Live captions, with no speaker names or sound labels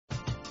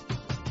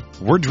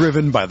We're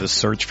driven by the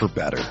search for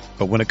better.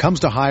 But when it comes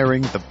to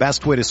hiring, the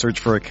best way to search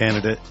for a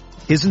candidate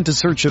isn't to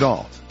search at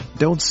all.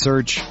 Don't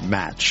search,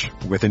 match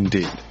with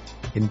Indeed.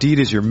 Indeed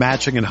is your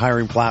matching and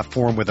hiring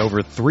platform with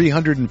over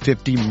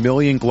 350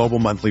 million global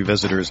monthly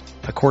visitors,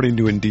 according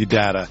to Indeed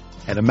data,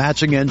 and a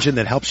matching engine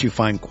that helps you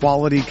find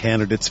quality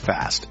candidates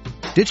fast.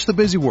 Ditch the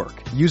busy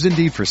work. Use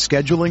Indeed for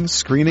scheduling,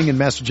 screening, and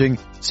messaging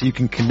so you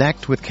can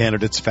connect with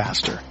candidates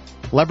faster.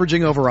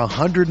 Leveraging over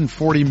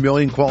 140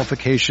 million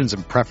qualifications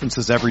and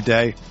preferences every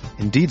day,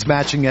 Indeed's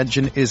matching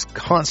engine is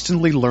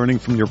constantly learning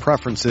from your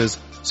preferences,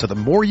 so the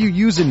more you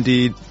use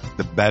Indeed,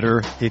 the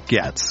better it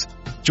gets.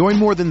 Join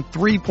more than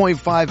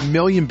 3.5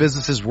 million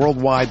businesses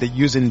worldwide that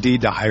use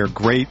Indeed to hire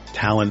great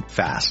talent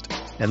fast.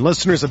 And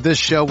listeners of this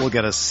show will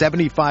get a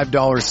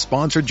 $75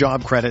 sponsored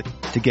job credit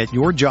to get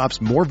your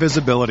jobs more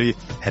visibility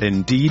at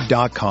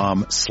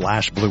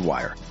Indeed.com/Blue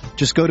Wire.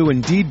 Just go to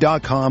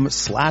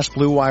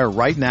Indeed.com/Blue Wire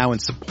right now and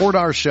support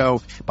our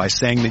show by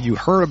saying that you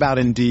heard about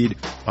Indeed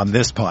on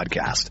this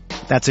podcast.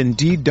 That's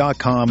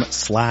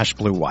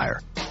Indeed.com/Blue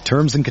Wire.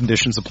 Terms and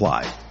conditions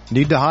apply.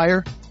 Need to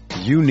hire?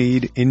 You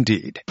need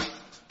Indeed.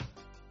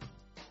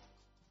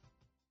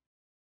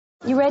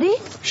 You ready?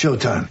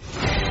 Showtime.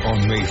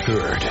 On May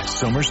 3rd,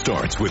 summer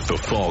starts with The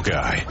Fall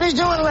Guy. Let's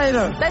do it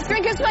later. Let's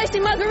drink a spicy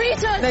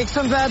margarita. Make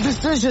some bad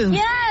decisions.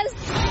 Yes.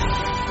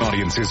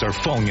 Audiences are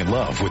falling in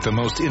love with the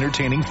most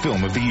entertaining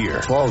film of the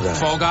year. Fall Guy.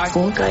 Fall Guy?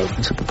 Fall Guy.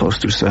 That's what the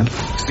poster said.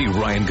 See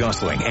Ryan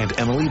Gosling and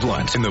Emily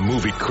Blunt in the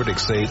movie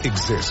critics say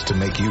exists to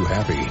make you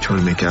happy. Trying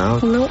to make it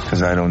out? Nope.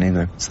 Because I don't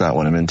either. It's not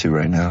what I'm into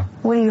right now.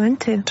 What are you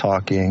into?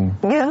 Talking.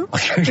 Yeah.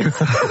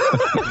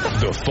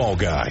 The Fall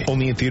Guy.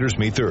 Only in theaters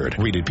May 3rd.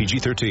 Rated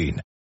PG-13.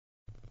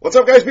 What's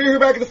up, guys? Beer here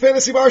back at the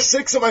Fantasy Bar.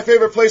 6 of my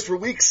favorite plays for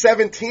Week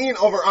 17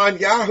 over on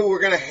Yahoo.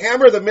 We're going to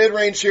hammer the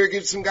mid-range here,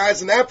 give some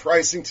guys in that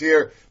pricing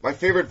tier my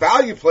favorite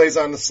value plays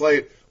on the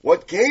slate.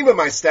 What game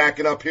am I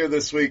stacking up here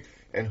this week?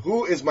 And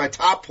who is my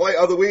top play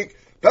of the week?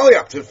 Belly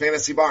up to the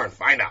Fantasy Bar and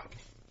find out.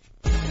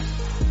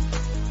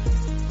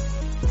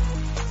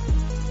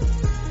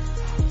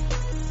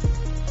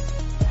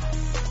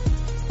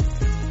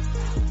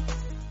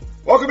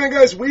 Welcome in,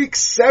 guys. Week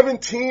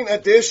 17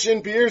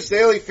 edition Beers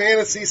Daily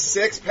Fantasy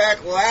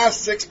 6-pack.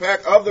 Last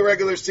 6-pack of the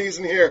regular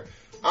season here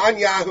on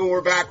Yahoo.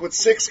 We're back with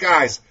 6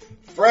 guys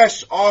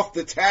fresh off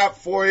the tap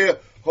for you.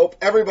 Hope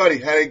everybody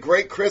had a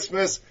great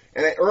Christmas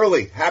and an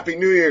early Happy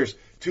New Year's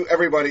to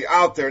everybody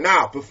out there.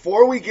 Now,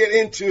 before we get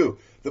into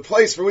the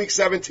plays for Week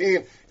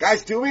 17,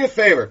 guys, do me a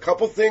favor. A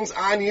couple things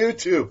on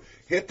YouTube.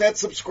 Hit that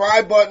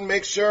subscribe button.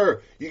 Make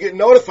sure you get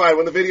notified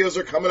when the videos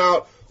are coming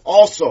out.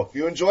 Also, if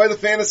you enjoy the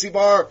Fantasy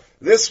Bar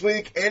this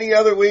week, any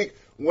other week,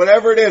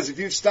 whatever it is, if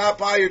you've stopped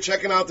by, you're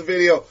checking out the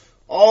video,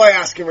 all I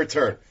ask in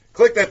return,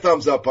 click that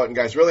thumbs up button,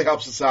 guys. Really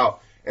helps us out,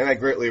 and I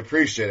greatly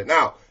appreciate it.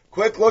 Now,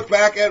 quick look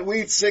back at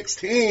Week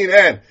 16,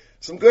 and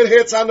some good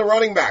hits on the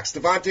running backs.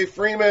 Devontae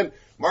Freeman,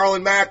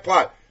 Marlon Mack,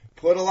 but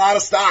put a lot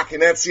of stock in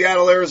that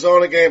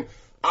Seattle-Arizona game.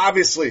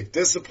 Obviously,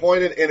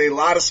 disappointed in a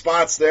lot of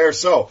spots there,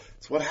 so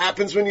it's what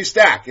happens when you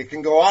stack. It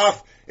can go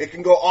off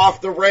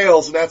the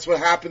rails, and that's what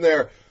happened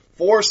there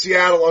for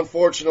Seattle,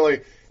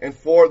 unfortunately, and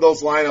for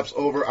those lineups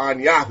over on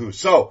Yahoo.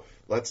 So,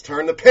 let's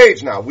turn the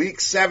page now. Week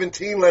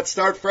 17, let's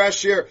start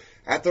fresh here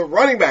at the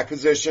running back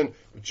position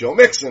with Joe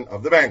Mixon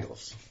of the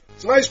Bengals.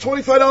 It's a nice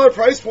 $25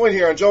 price point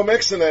here on Joe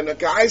Mixon, and the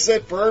guys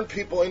that burned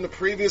people in the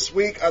previous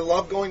week, I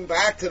love going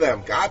back to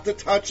them. Got the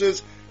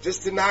touches,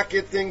 just did not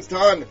get things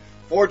done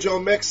for Joe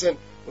Mixon.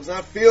 Was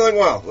not feeling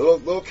well.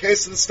 Little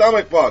case of the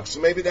stomach bug, so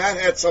maybe that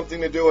had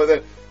something to do with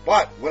it.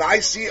 But what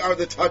I see are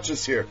the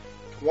touches here.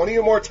 20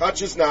 or more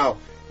touches now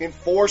in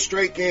 4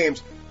 straight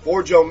games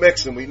for Joe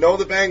Mixon. We know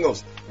the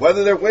Bengals,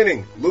 whether they're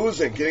winning,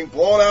 losing, getting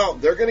blown out,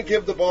 they're going to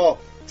give the ball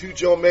to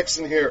Joe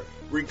Mixon here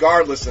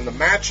regardless. And the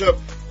matchup,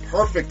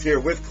 perfect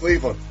here with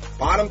Cleveland.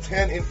 Bottom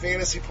 10 in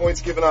fantasy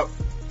points given up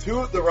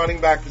to the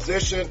running back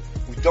position.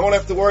 We don't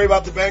have to worry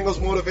about the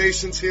Bengals'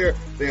 motivations here.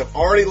 They have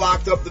already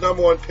locked up the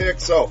number 1 pick.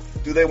 So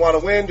do they want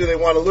to win? Do they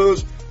want to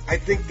lose? I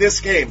think this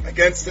game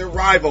against their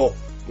rival,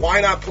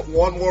 why not put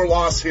one more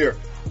loss here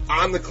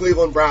on the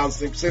Cleveland Browns? I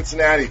think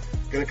Cincinnati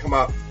going to come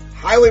out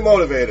highly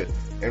motivated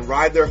and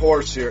ride their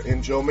horse here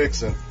in Joe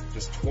Mixon.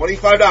 Just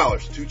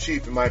 $25, too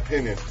cheap in my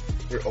opinion,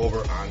 here over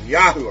on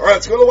Yahoo. All right,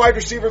 let's go to the wide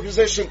receiver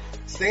position.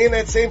 Stay in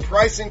that same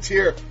pricing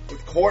tier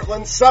with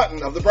Courtland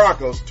Sutton of the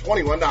Broncos,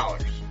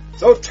 $21.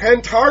 So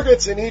 10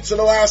 targets in each of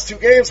the last 2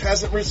 games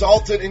hasn't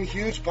resulted in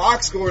huge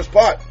box scores,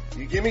 but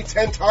you give me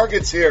 10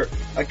 targets here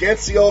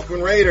against the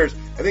Oakland Raiders,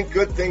 I think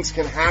good things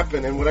can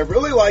happen. And what I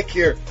really like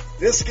here,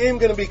 this game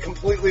going to be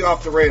completely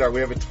off the radar.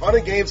 We have a ton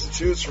of games to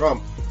choose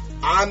from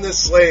on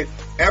this slate.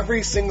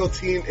 Every single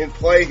team in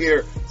play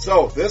here.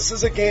 So this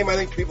is a game I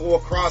think people will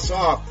cross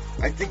off.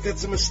 I think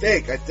that's a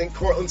mistake. I think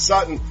Courtland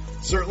Sutton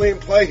certainly in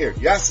play here.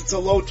 Yes, it's a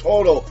low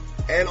total,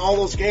 and all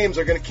those games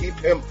are going to keep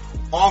him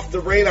off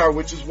the radar,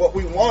 which is what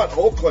we want.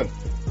 Oakland,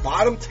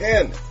 bottom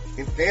 10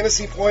 in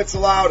fantasy points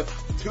allowed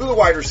to the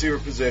wide receiver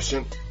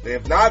position. They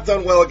have not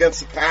done well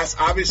against the pass,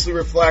 obviously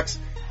reflects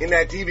in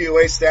that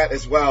DVOA stat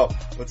as well.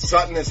 But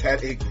Sutton has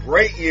had a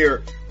great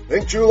year I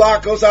think Drew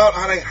Lock goes out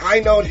on a high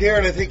note here,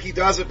 and I think he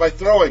does it by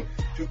throwing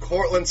to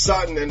Courtland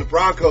Sutton, and the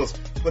Broncos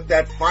put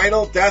that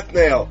final death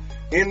nail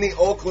in the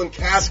Oakland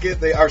casket.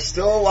 They are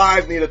still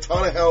alive, need a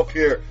ton of help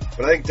here,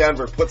 but I think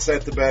Denver puts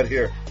that to bed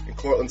here, and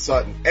Courtland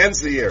Sutton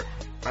ends the year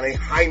on a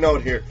high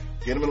note here.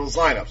 Get him in those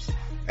lineups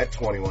at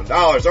 $21.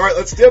 All right,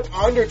 let's dip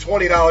under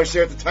 $20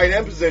 here at the tight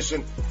end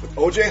position with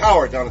O.J.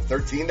 Howard down at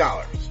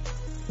 $13.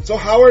 So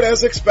Howard,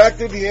 as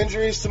expected, the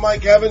injuries to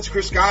Mike Evans,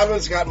 Chris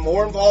Godwin's gotten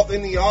more involved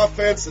in the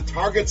offense. The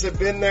targets have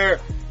been there.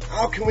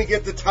 How can we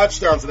get the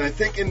touchdowns? And I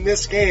think in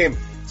this game,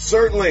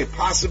 certainly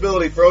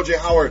possibility for O.J.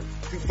 Howard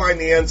to find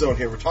the end zone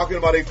here. We're talking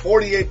about a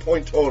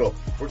 48-point total.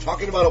 We're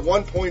talking about a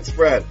 1-point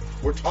spread.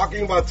 We're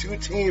talking about two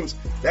teams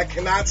that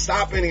cannot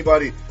stop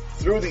anybody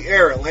through the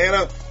air.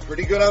 Atlanta,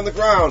 pretty good on the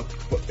ground,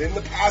 but in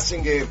the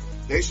passing game,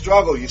 they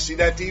struggle. You see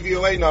that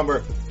DVOA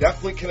number,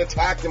 definitely can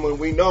attack them when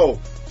we know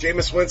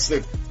Jameis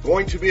Winston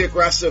going to be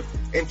aggressive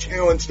and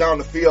challenge down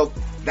the field.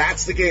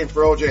 That's the game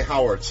for O.J.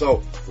 Howard.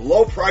 So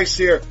low price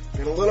here.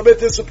 Been a little bit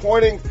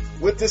disappointing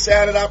with this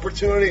added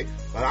opportunity,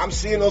 but I'm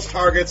seeing those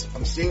targets.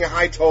 I'm seeing a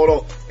high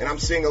total, and I'm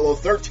seeing a low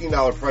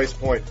 $13 price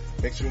point.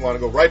 Makes me want to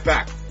go right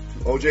back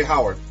to O.J.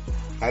 Howard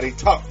at a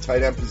tough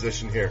tight end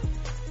position here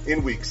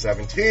in Week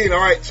 17. All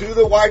right, to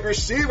the wide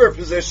receiver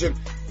position.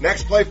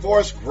 Next play for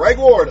us, Greg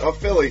Ward of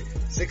Philly,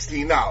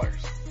 $16.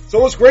 So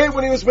it was great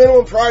when he was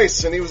minimum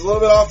price, and he was a little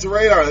bit off the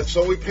radar.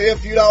 So we pay a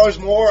few dollars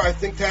more. I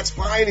think that's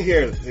fine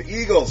here. The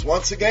Eagles,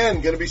 once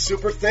again, going to be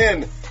super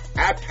thin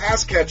at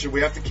pass catcher.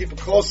 We have to keep a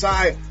close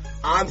eye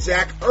on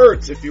Zach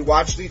Ertz. If you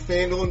watch the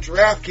FanDuel and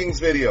DraftKings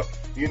video,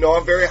 you know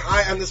I'm very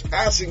high on this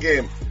passing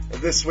game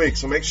this week.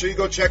 So make sure you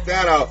go check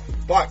that out.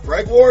 But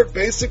Greg Ward,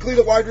 basically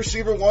the wide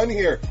receiver one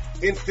here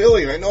in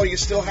Philly. I know you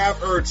still have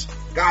Ertz,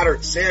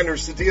 Goddard,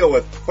 Sanders to deal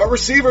with. But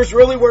receivers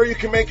really where you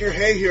can make your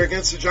hay here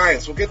against the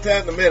Giants. We'll get to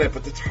that in a minute.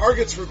 But the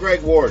targets for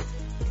Greg Ward,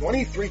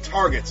 23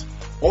 targets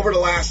over the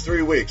last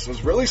 3 weeks.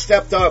 Was really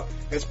stepped up,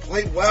 has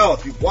played well.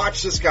 If you've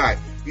watched this guy,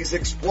 he's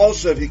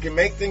explosive. He can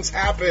make things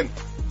happen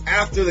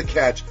after the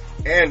catch.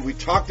 And we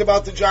talked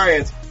about the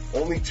Giants,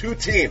 only 2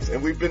 teams,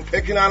 and we've been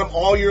picking on them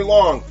all year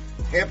long.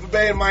 Tampa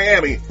Bay and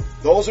Miami.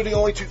 Those are the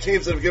only 2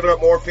 teams that have given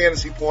up more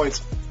fantasy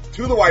points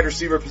to the wide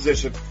receiver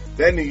position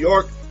than New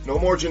York. No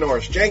more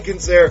Janoris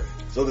Jenkins there.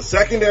 So the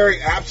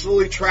secondary,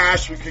 absolutely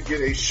trash. We could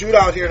get a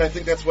shootout here, and I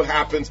think that's what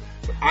happens.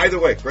 But either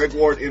way, Greg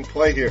Ward in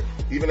play here,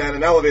 even at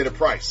an elevated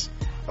price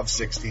of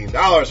 $16.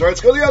 All right,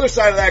 let's go to the other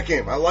side of that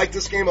game. I like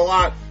this game a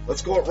lot.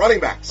 Let's go at running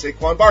back,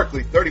 Saquon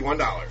Barkley,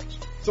 $31.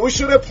 So we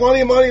should have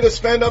plenty of money to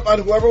spend up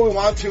on whoever we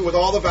want to with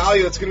all the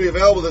value that's going to be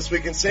available this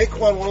week. And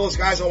Saquon, one of those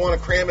guys I want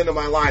to cram into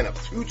my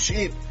lineup. Too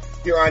cheap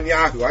here on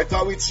Yahoo. I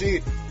thought we'd see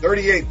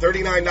 $38,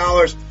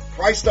 $39.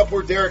 Priced up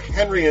where Derrick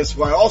Henry is,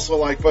 who I also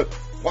like, but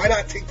why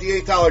not take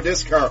the $8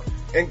 discount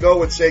and go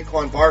with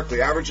Saquon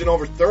Barkley, averaging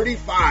over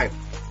 35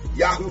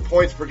 Yahoo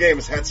points per game.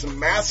 Has had some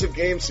massive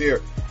games here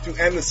to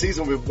end the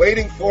season. We've been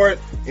waiting for it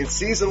in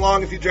season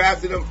long if you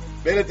drafted him.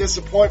 Been a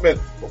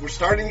disappointment, but we're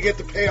starting to get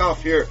the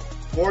payoff here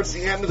towards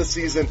the end of the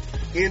season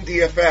in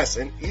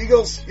DFS. And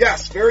Eagles,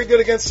 yes, very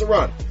good against the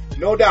run,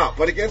 no doubt,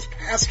 but against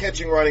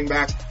pass-catching running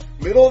backs,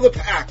 middle of the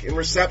pack in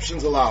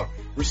receptions allowed,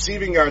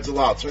 receiving yards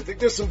allowed. So I think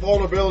there's some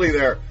vulnerability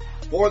there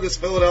for this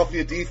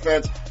Philadelphia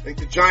defense. I think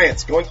the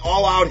Giants going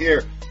all out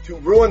here to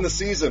ruin the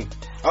season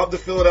of the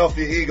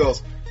Philadelphia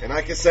Eagles. And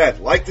like I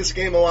said, like this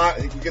game a lot. I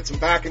think we get some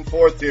back and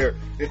forth here.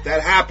 If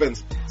that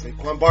happens,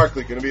 Saquon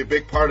Barkley going to be a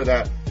big part of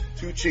that.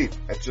 Too cheap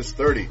at just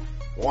 $31.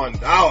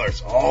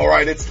 All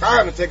right, it's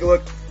time to take a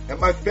look at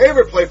my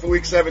favorite play for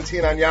Week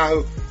 17 on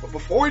Yahoo. But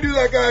before we do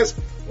that, guys,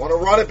 I want to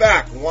run it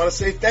back. I want to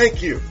say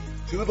thank you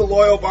to the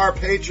Loyal Bar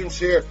patrons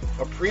here.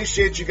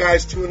 Appreciate you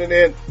guys tuning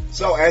in.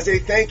 So as a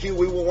thank you,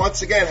 we will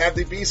once again have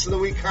the Beast of the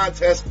Week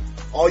contest.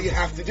 All you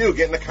have to do,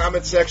 get in the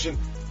comment section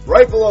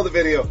right below the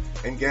video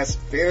and guess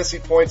fantasy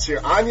points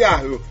here on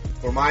Yahoo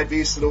for my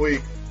Beast of the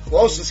Week.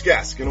 Closest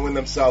guess going to win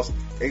themselves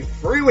a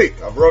free week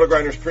of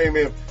RotoGrinders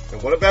Premium.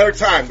 And what a better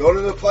time. Go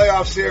to the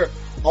playoffs here.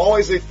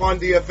 Always a fun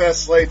DFS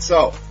slate.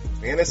 So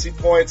fantasy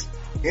points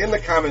in the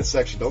comment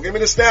section. Don't give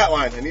me the stat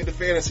line. I need the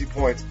fantasy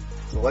points.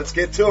 So let's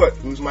get to it.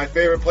 Who's my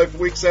favorite play for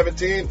Week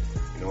 17?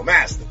 You know him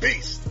as the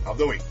Beast of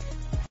the Week.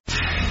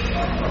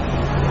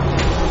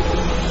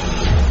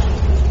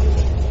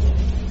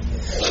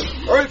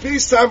 All right,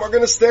 Beast time. We're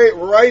going to stay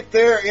right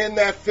there in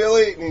that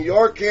Philly-New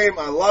York game.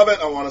 I love it.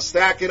 I want to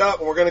stack it up.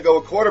 And we're going to go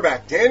with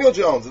quarterback Daniel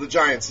Jones of the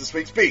Giants, this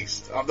week's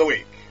Beast of the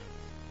Week.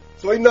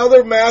 So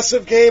another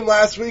massive game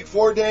last week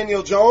for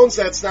Daniel Jones.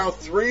 That's now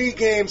 3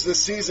 games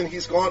this season.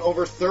 He's gone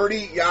over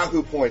 30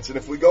 Yahoo points. And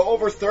if we go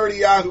over 30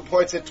 Yahoo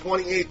points at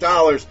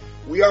 $28,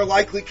 we are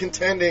likely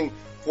contending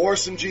for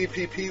some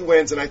GPP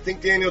wins. And I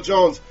think Daniel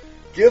Jones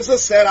gives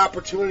us that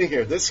opportunity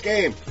here. This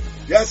game,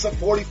 yes, a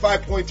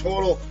 45-point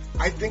total.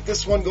 I think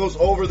this one goes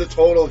over the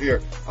total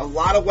here. A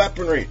lot of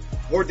weaponry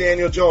for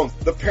Daniel Jones.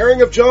 The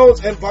pairing of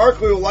Jones and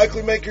Barkley will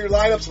likely make your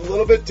lineups a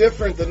little bit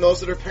different than those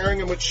that are pairing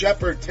him with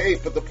Shepard,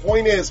 Tate. But the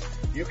point is,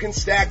 you can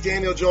stack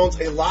Daniel Jones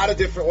a lot of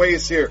different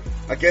ways here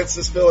against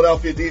this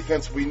Philadelphia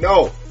defense. We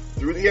know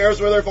through the airs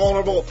where they're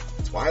vulnerable.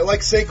 That's why I like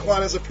Saquon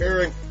as a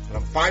pairing, and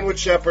I'm fine with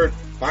Shepard,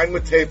 fine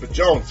with Tate, but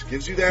Jones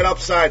gives you that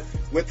upside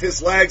with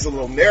his legs, a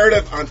little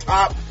narrative on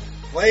top,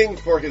 playing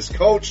for his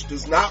coach,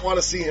 does not want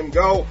to see him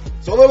go.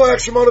 So a little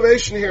extra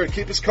motivation here to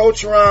keep his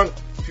coach around,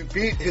 to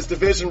beat his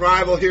division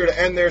rival here to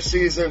end their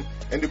season,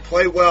 and to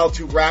play well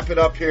to wrap it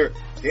up here.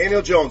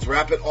 Daniel Jones,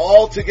 wrap it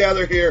all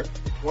together here.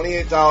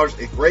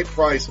 $28, a great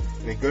price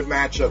and a good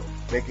matchup,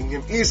 making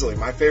him easily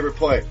my favorite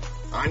play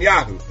on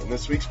Yahoo in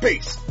this week's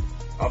Beast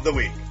of the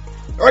Week.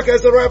 Alright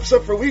guys, that wraps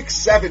up for week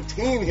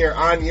 17 here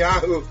on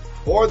Yahoo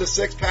for the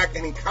six pack.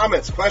 Any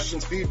comments,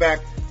 questions,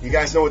 feedback, you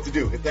guys know what to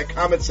do. Hit that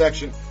comment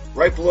section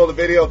right below the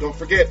video. Don't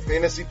forget,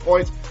 fantasy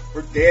points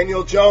for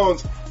Daniel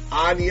Jones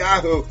on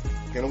Yahoo.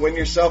 You're going to win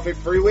yourself a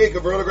free week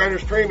of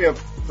RotoGrinders Premium,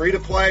 free to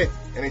play,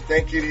 and a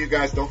thank you to you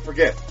guys. Don't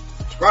forget,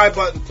 subscribe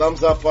button,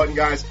 thumbs up button,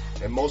 guys,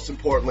 and most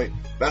importantly,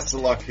 best of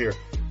luck here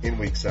in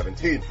week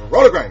 17. For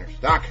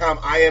RotoGrinders.com,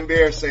 I am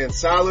Bear saying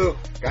salut.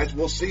 Guys,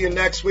 we'll see you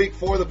next week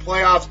for the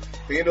playoffs.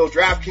 FanDuel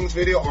DraftKings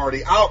video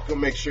already out. Go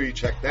make sure you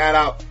check that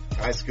out.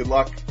 Guys, good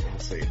luck, and we'll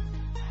see you.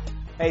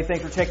 Hey,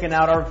 thanks for checking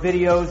out our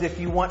videos. If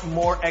you want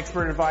more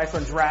expert advice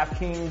on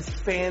DraftKings,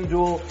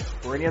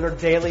 FanDuel, or any other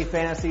daily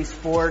fantasy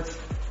sports,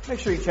 make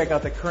sure you check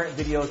out the current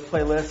videos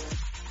playlist